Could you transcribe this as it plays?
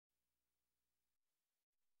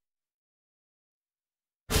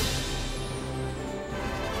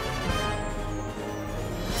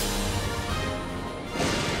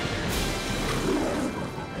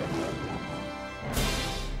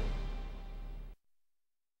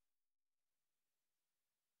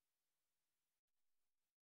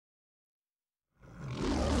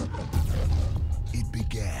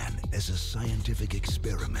as a scientific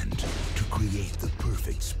experiment to create the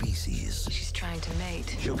perfect species. She's trying to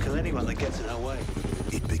mate. She'll kill anyone that gets in her way.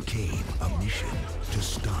 It became a mission to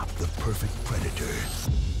stop the perfect predator.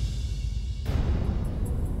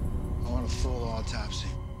 I want a full autopsy.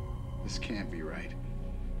 This can't be right.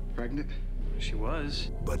 Pregnant? She was.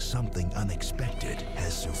 But something unexpected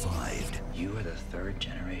has survived. You are the third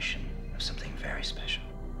generation of something very special.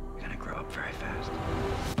 You're gonna grow up very fast.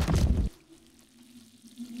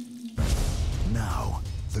 Now,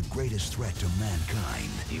 the greatest threat to mankind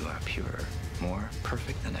You are purer, more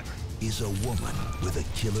perfect than ever. is a woman with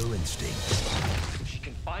a killer instinct. She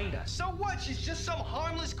can find us. So what? She's just some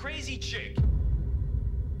harmless, crazy chick.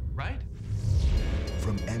 Right?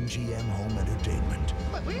 From MGM Home Entertainment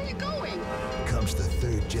But where are you going? comes the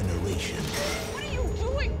third generation What are you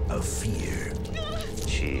doing? of fear.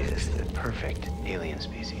 She is the perfect alien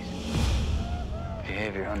species.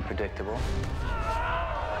 Behavior unpredictable.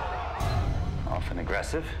 Often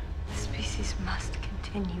aggressive. The species must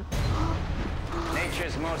continue.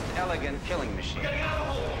 Nature's most elegant killing machine.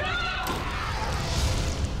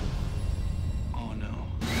 Oh, no.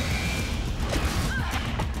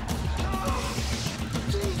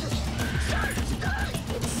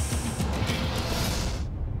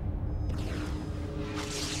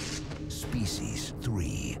 Species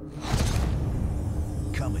 3.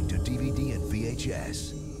 Coming to DVD and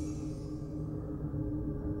VHS.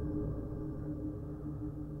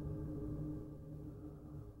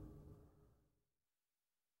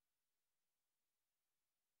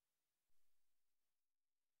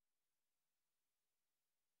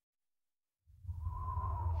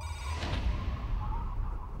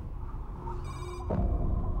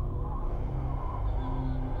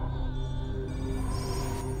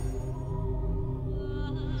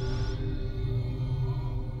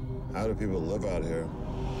 How do people live out here?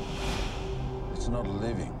 It's not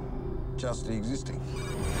living, just existing.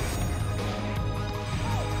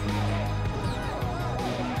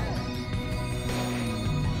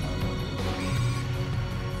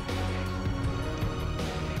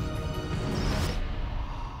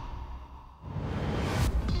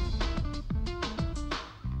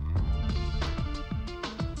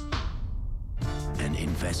 An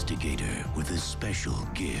investigator with a special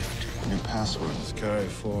gift. Your password is carry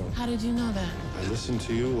forward. How did you know that? I listened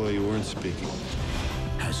to you while you weren't speaking.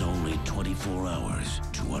 Has only 24 hours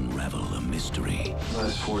to unravel a mystery.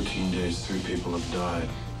 Last 14 days, 3 people have died.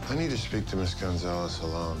 I need to speak to Miss Gonzalez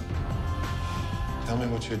alone. Tell me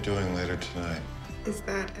what you're doing later tonight. Is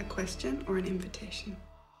that a question or an invitation?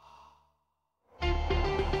 So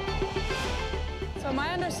am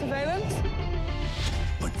I under surveillance?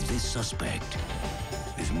 But this suspect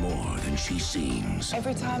is more than she seems.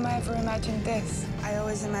 Every time I ever imagined this, I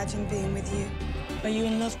always imagined being with you. Are you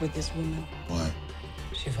in love with this woman? Why?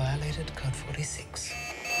 She violated Code 46.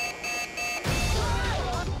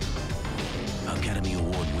 Academy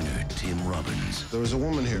Award winner Tim Robbins. There was a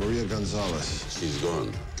woman here, Maria Gonzalez. She's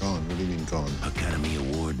gone. Gone? What do you mean gone? Academy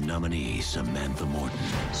Award nominee Samantha Morton.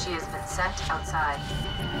 She has been sent outside.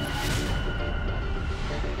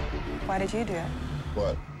 Why did you do it?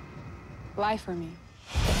 What? Lie for me.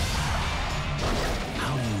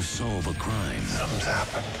 How do you solve a crime Something's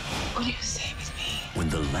happened. What do you say with me? when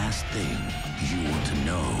the last thing you want to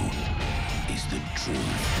know is the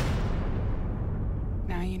truth?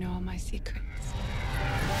 Now you know all my secrets.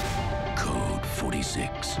 Code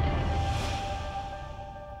 46.